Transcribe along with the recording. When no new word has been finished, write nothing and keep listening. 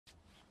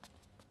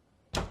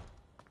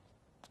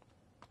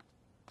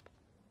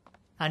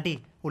Aunty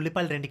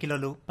ఉల్లిపాయలు 2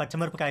 కిలోలు,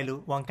 పచ్చిమిరపకాయలు,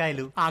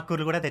 వంకాయలు,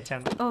 ఆకుకూరలు కూడా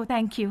తెచ్చాను. ఓ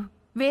థ్యాంక్ యూ.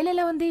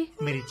 వేలెలా ఉంది?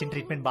 మీరు ఇచ్చిన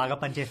ట్రీట్మెంట్ బాగా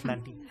పనిచేస్తుంది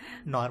ఆంటీ.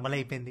 నార్మల్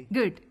అయిపోయింది.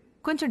 గుడ్.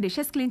 కొంచెం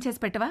డిషెస్ క్లీన్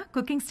చేసి పెట్టవా?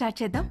 కుకింగ్ స్టార్ట్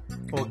చేద్దాం.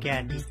 Okay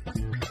aunty.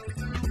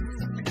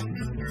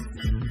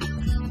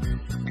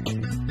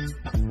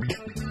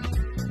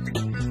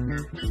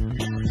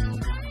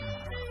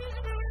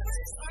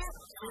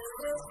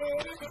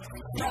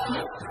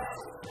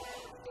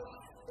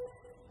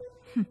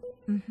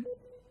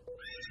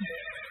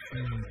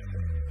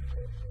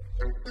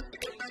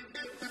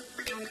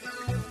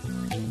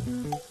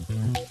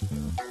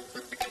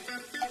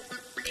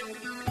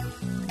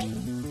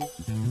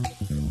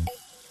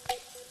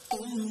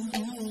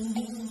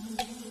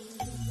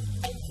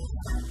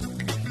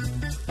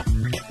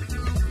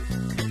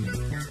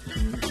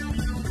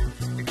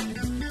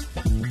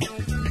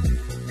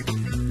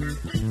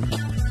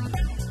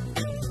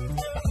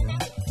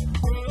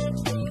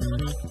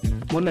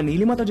 మొన్న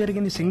నీలిమతో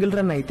జరిగింది సింగిల్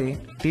రన్ అయితే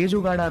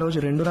తేజుగాడు ఆ రోజు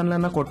 2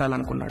 రన్లన్నా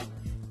కొట్టాలనుకున్నాడు.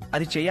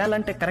 అది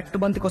చేయాలంటే కరెక్ట్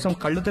బంతి కోసం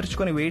కళ్ళు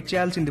తెరుచుకొని వెయిట్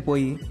చేయాల్సింది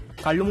పోయి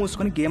కళ్ళు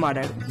మూసుకొని గేమ్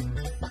ఆడాడు.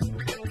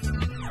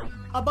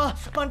 అబ్బా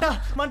మంట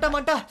మంట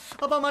మంట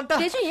అబ్బా మంట.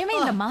 తేజు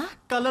ఏమైందమ్మా?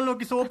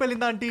 కళ్ళలోకి సోప్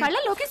వెళ్ళిందా ఆంటీ?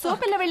 కళ్ళలోకి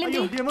సోప్ ఎలా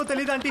వెళ్ళింది? ఏమో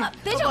తెలియదు ఆంటీ.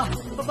 తేజు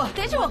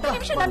తేజు ఒక్క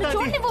నిమిషం నన్ను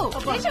చూడనివ్వు.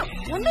 తేజు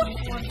ఉండు.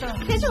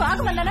 తేజు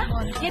ఆగమన్నానా?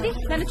 ఏది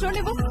నన్ను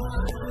చూడనివ్వు.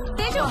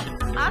 తేజు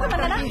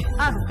ఆగమన్నానా?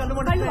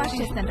 కళ్ళు వాష్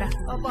చేస్తాను రా.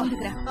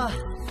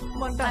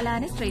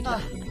 అలానే స్ట్రైట్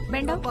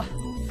బెండవు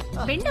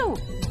బెండవు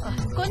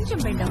కొంచెం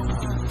బెండవు.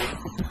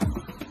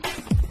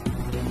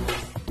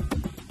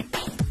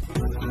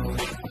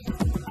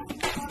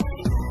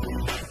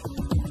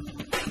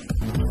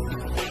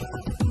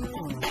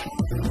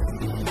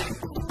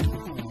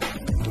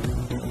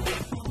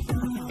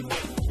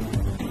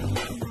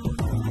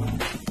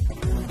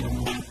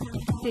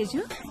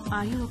 Teju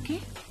are you okay?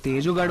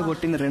 తేజుగాడు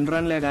కొట్టింది 2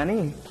 రన్లే గానీ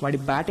వాడి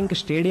బ్యాటింగ్ కి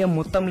స్టేడియం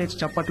మొత్తం లేచి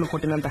చప్పట్లు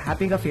కొట్టినంత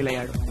హ్యాపీగా ఫీల్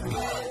అయ్యాడు.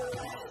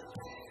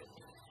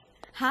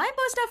 Hi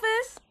post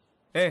office.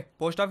 ఏ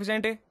పోస్ట్ ఆఫీస్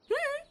ఏంటి?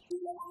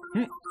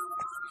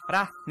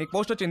 రా నీకు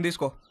పోస్ట్ వచ్చింది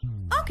తీసుకో.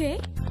 ఓకే.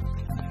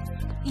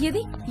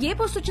 ఏది ఏ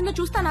పోస్ట్ వచ్చిందో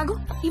చూస్తా. నాగు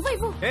ఇవ్వు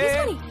ఇవ్వు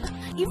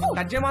ఇవ్వు.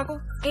 టచ్ చేయ మాకు.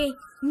 ఏ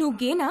నువ్వు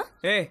గేనా?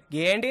 ఏ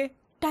గే ఏంటి?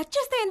 టచ్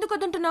చేస్తే ఎందుకు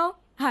వద్దంటున్నావు?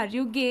 Are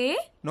you gay?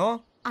 No.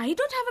 I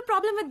don't have a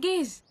problem with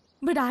gas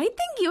but I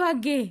think you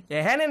are gay.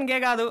 ఏహే నేను గే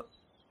కాదు.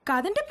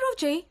 కాదంటే ప్రూవ్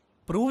చేయి.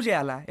 ప్రూవ్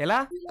చేయాలా?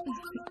 ఎలా?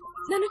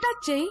 నన్ను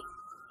టచ్ చేయి.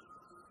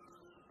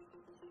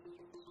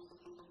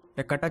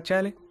 ఎక్కడ టచ్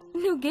చేయాలి?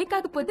 నువ్వు గే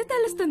కాకపోతే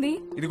తెలుస్తుంది.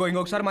 ఇదిగో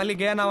ఇంకొకసారి మళ్ళీ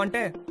గే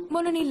అన్నావంటే.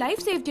 మొన్న నీ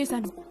లైఫ్ సేవ్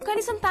చేశాను,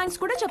 కనీసం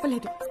థ్యాంక్స్ కూడా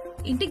చెప్పలేదు.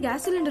 ఇంటికి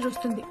గ్యాస్ సిలిండర్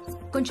వస్తుంది,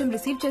 కొంచెం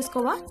రిసీవ్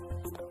చేసుకోవా?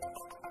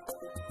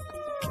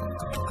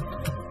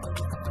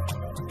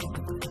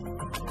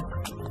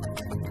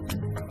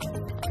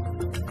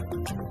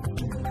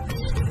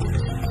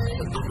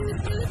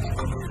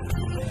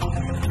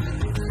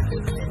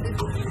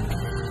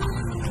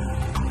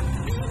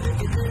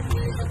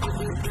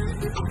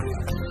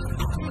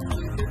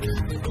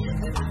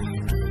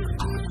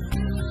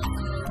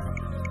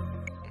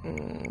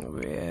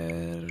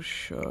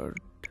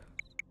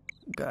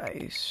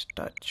 Guys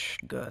touch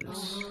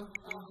girls.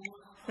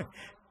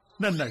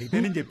 నన్ను అడిగితే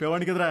నేను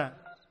చెప్పేవాడిని కదరా.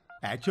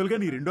 యాక్చువల్గా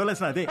నీ 2వ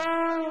లెసన్ అదే.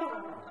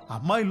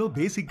 అమ్మాయిలో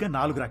బేసిక్ గా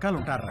 4 రకాలు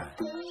ఉంటారా.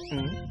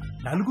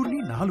 నలుగురిని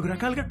 4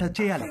 రకాలుగా టచ్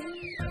చేయాలి.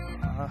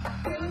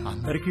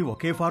 అందరికీ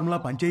ఒకే ఫార్ములా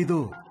పనిచేయదు.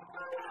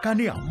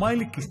 కానీ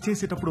అమ్మాయిల్ని కిస్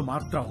చేసేటప్పుడు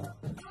మాత్రం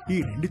ఈ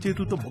 2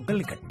 చేతులతో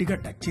బొగ్గల్ని గట్టిగా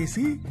టచ్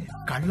చేసి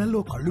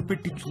కళ్ళల్లో కళ్ళు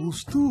పెట్టి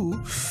చూస్తూ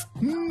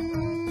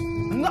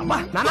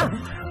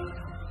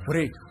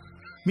ఒరే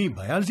మీ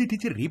బయాలజీ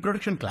టీచర్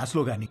రీప్రొడక్షన్ క్లాస్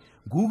లో గాని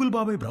గూగుల్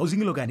బాబాయ్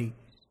బ్రౌజింగ్ లో గాని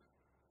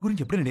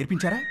గురించి ఎప్పుడైనా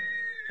నేర్పించారా?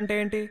 అంటే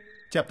ఏంటి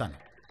చెప్తాను.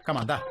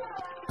 కమాందా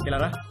ఇలా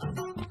రా.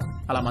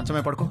 అలా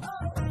మంచమే పడుకో.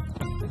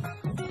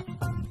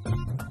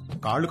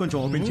 కాళ్ళు కొంచెం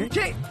ఓపెన్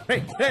చేయి.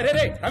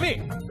 రవి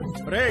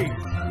రేయ్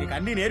నీకు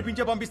అన్ని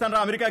నేర్పించే పంపిస్తాను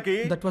రా అమెరికాకి.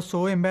 That was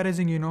so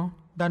embarrassing you know.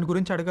 దాని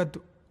గురించి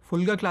అడగద్దు.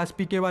 ఫుల్ గా క్లాస్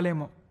పీకే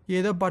వాళ్ళేమో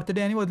ఏదో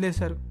బర్త్డే అని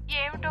వదిలేశారు.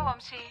 ఏమిటో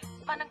వంశీ,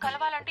 మనం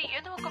కలవాలంటే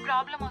ఏదో ఒక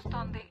ప్రాబ్లం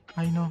వస్తుంది.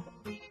 అయినో.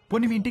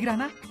 పోనీ మీ ఇంటికి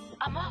రానా?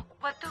 అమ్మా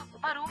వద్దు,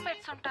 మా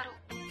రూమ్మేట్స్ ఉంటారు.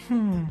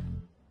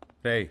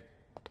 రేయ్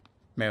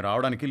మేము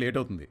రావడానికి లేట్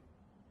అవుతుంది.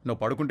 నువ్వు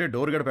పడుకుంటే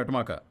డోర్ గడ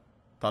పెట్టమాక.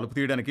 తలుపు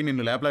తీయడానికి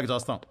నిన్ను లేపలేక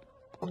చేస్తాం.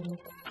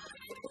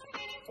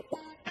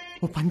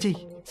 ఓ పని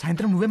చెయ్యి,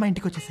 సాయంత్రం నువ్వే మా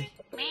ఇంటికి వచ్చేసాయి.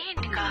 మీ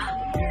ఇంటికా?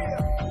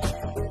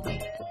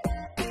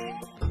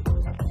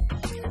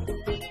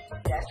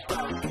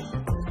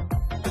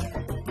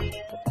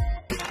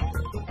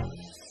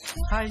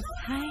 Hi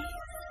hi.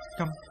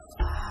 Come.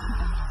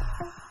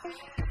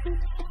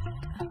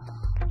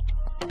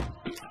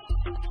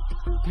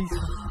 Please.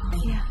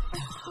 Yeah.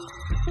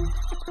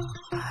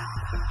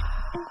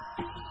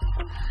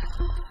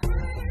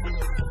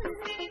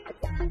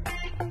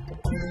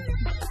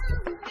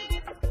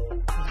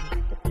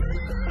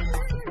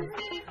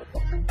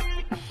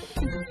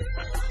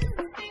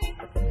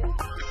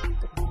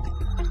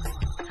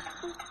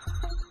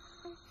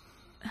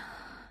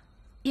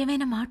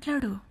 ఏమైనా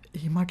మాట్లాడు.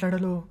 ఏం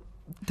మాట్లాడాలో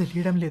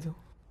తెలియడం లేదు.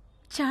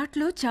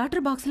 చాట్లో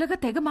చాటర్ బాక్స్ లాగా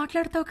తెగ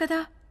మాట్లాడతావు కదా.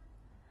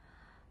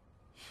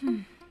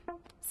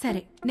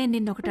 సరే, నేను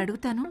నిన్నొకటి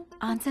అడుగుతాను,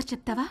 ఆన్సర్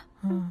చెప్తావా?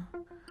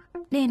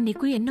 నేను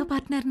నీకు ఎన్నో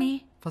పార్ట్నర్ని?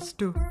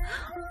 ఫస్ట్.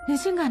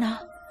 నిజంగానా?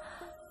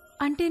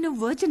 అంటే నువ్వు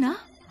వర్జినా?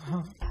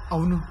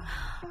 అవును.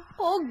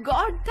 ఓ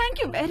God,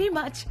 thank you very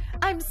much.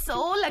 I'm so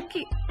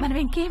lucky. మనం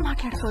ఇంకేం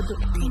మాట్లాడుకోవద్దు.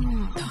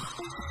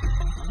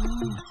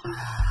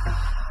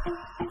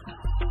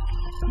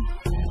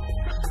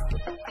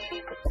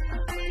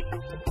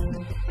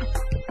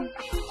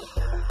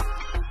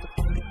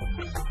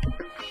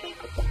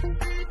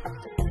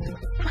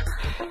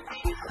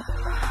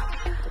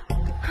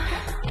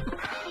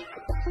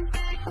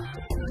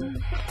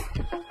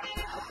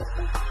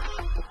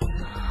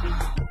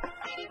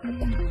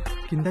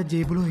 కింద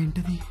జేబులో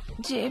ఏంటది?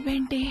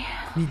 జేబేంటి?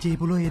 నీ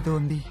జేబులో ఏదో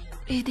ఉంది.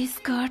 ఇది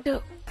స్కర్ట్,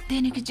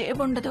 దీనికి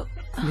జేబు ఉండదు.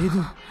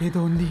 లేదు, ఏదో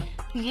ఉంది.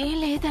 ఏ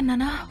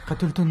లేదన్నానా?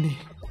 కదులుతుంది.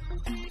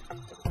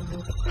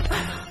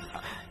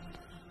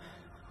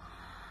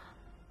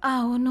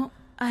 అవును,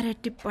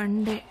 అరటి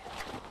పండే.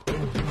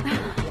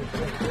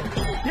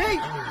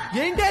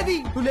 ఏంటి అది?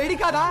 నువ్వు లేడీ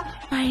కాదా?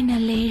 పైన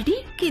లేడీ,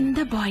 కింద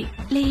బాయ్.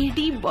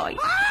 Lady bye.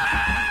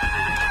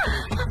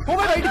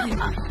 బయటికి.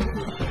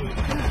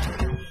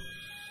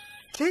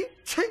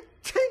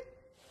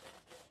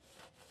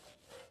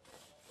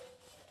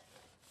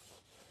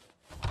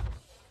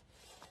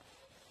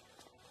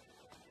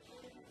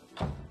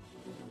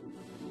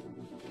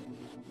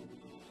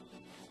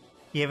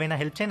 ఏవైనా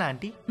హెల్ప్ చేయనా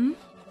ఆంటీ?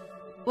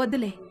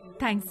 వద్దులే,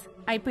 థ్యాంక్స్,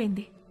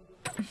 అయిపోయింది.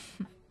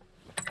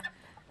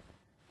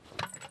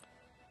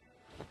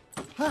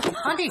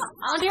 ఆంటీ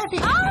ఆంటీ ఆంటీ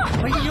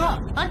అయ్యో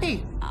ఆంటీ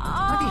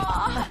ఆంటీ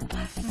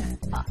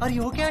అరే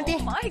okay aunty?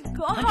 My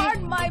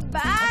God, my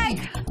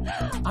bag.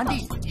 Aunty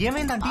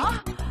ఏమైంది ఆంటీ?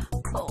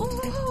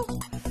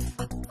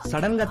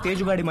 సడన్ గా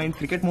తేజుగాడి మైండ్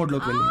క్రికెట్ మోడ్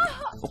లోకి వెళ్ళింది.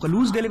 ఒక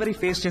లూజ్ డెలివరీ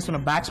ఫేస్ చేస్తున్న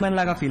బ్యాట్స్మెన్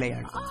లాగా ఫీల్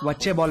అయ్యాడు.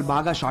 వచ్చే బాల్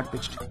బాగా short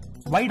pitched,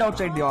 wide out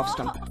side the off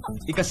stump.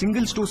 ఇక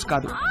సింగిల్స్ టూస్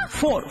కాదు,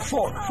 4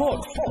 4 4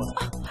 4.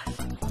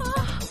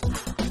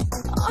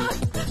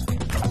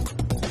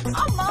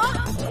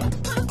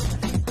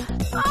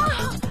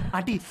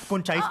 ఆంటీ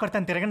కొంచెం ఐస్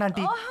పడతాను, తిరగండి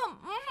ఆంటీ,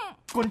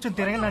 కొంచెం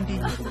తిరగండి ఆంటీ.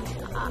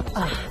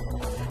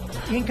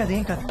 ఏం కాదు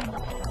ఏం కాదు.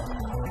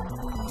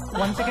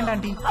 1 సెకండ్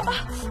ఆంటీ.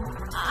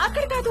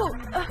 అక్కడ కాదు,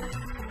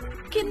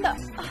 కింద.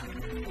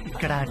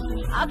 ఇక్కడ.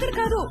 అక్కడ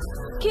కాదు,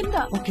 కింద.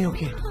 Okay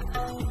okay,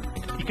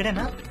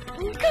 ఇక్కడేనా?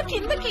 ఇంకా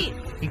కిందకి.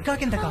 ఇంకా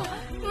కిందకా?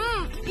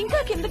 ఇంకా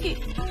కిందకి.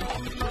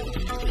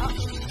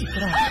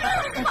 ఇక్కడ.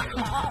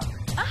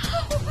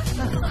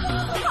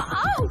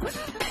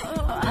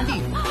 ఆంటీ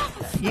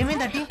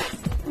ఏమైంది ఆంటీ?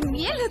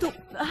 ఏం లేదు.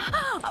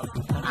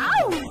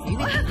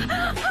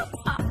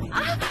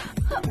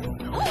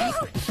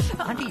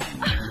 ఆంటీ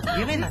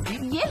ఏమైంది ఆంటీ?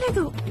 ఏం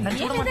లేదు. నన్ను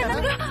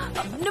చూడమంటారా?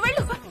 నువ్వు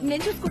వెళ్ళు,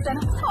 నేను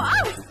చూసుకుంటాను.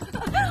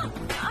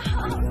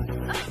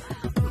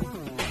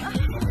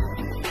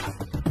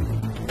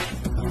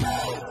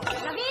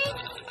 రవి,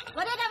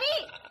 ఒరే రవి,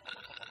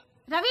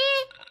 రవి.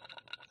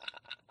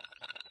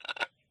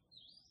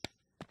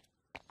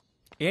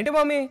 ఏంటి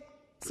మమ్మీ?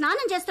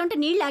 స్నానం చేస్తుంటే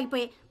నీళ్లు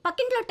ఆగిపోయి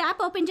పక్కింట్లో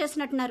ట్యాప్ ఓపెన్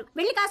చేసినట్టున్నారు.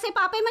 వెళ్ళి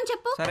కాసేపు ఆపేయమని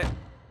చెప్పు. సరే.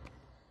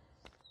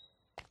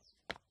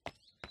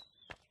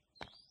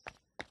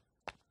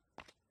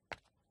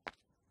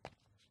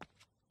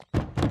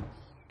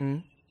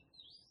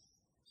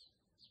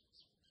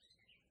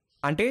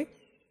 Aunty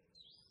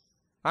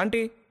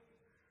aunty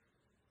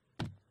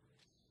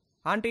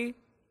aunty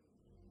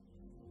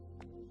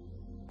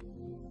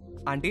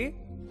aunty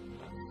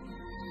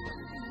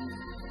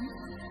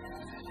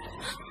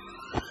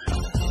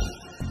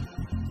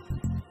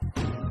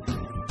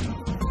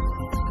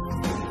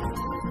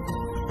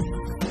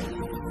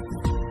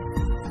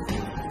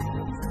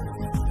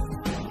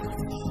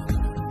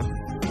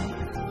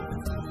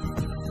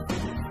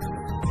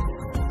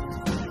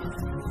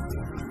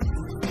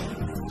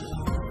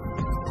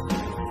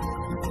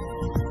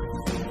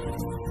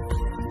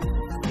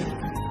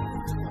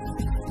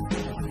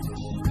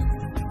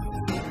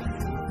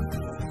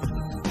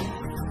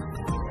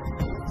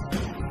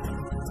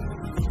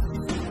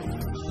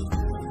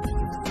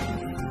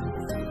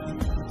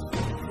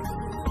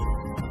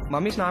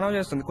mummy స్నానం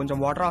చేస్తుంది, కొంచెం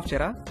వాటర్ ఆఫ్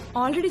చేయరా?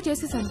 ఆల్రెడీ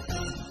చేసేసాను.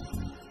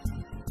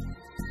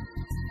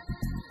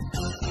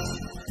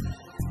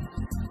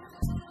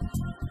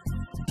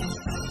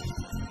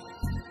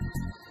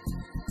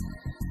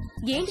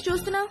 ఏంటి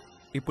చూస్తున్నావు?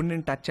 ఇప్పుడు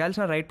నేను టచ్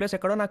చేయాల్సిన రైట్ ప్లేస్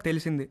ఎక్కడో నాకు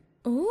తెలిసింది.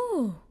 ఓ,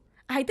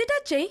 అయితే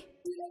టచ్ చెయ్యి.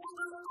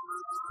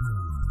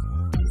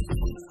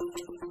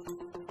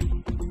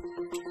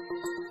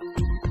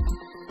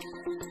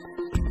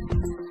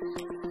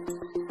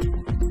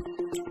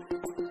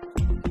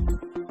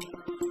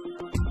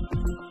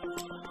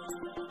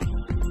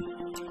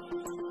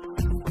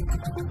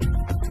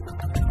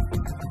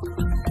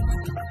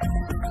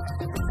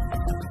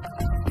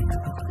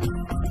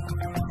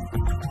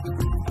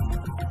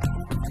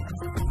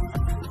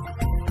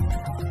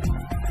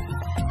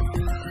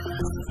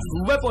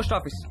 నువ్వే పోస్ట్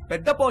ఆఫీస్,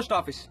 పెద్ద post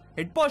office,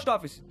 head post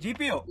office,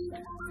 GPO.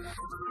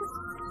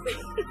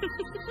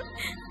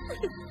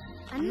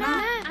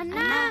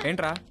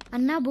 ఏంట్రా?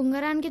 అన్నా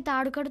బుంగరానికి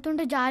తాడు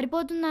కడుతుంటే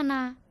జారిపోతుందన్నా.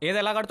 ఏది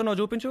ఎలా కడుతున్నావు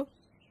చూపించు.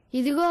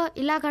 ఇదిగో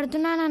ఇలా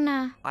కడుతున్నానన్నా.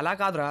 అలా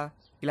కాదురా,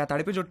 ఇలా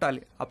తడిపి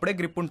చుట్టాలి, అప్పుడే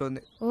గ్రిప్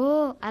ఉంటుంది. ఓ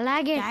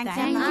అలాగే,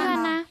 థ్యాంక్ యూ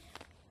అన్నా.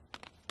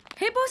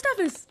 హే పోస్ట్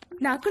ఆఫీస్,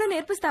 నాకు కూడా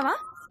నేర్పిస్తావా?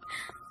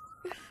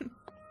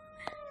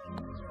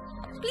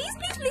 Please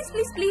please please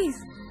please please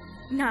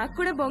నాకు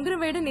కూడా బొంగరం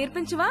వేయడం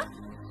నేర్పించవా?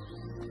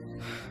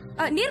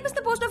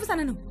 నేర్పిస్తే పోస్ట్ ఆఫీస్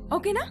అన్నాను,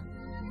 ఓకేనా?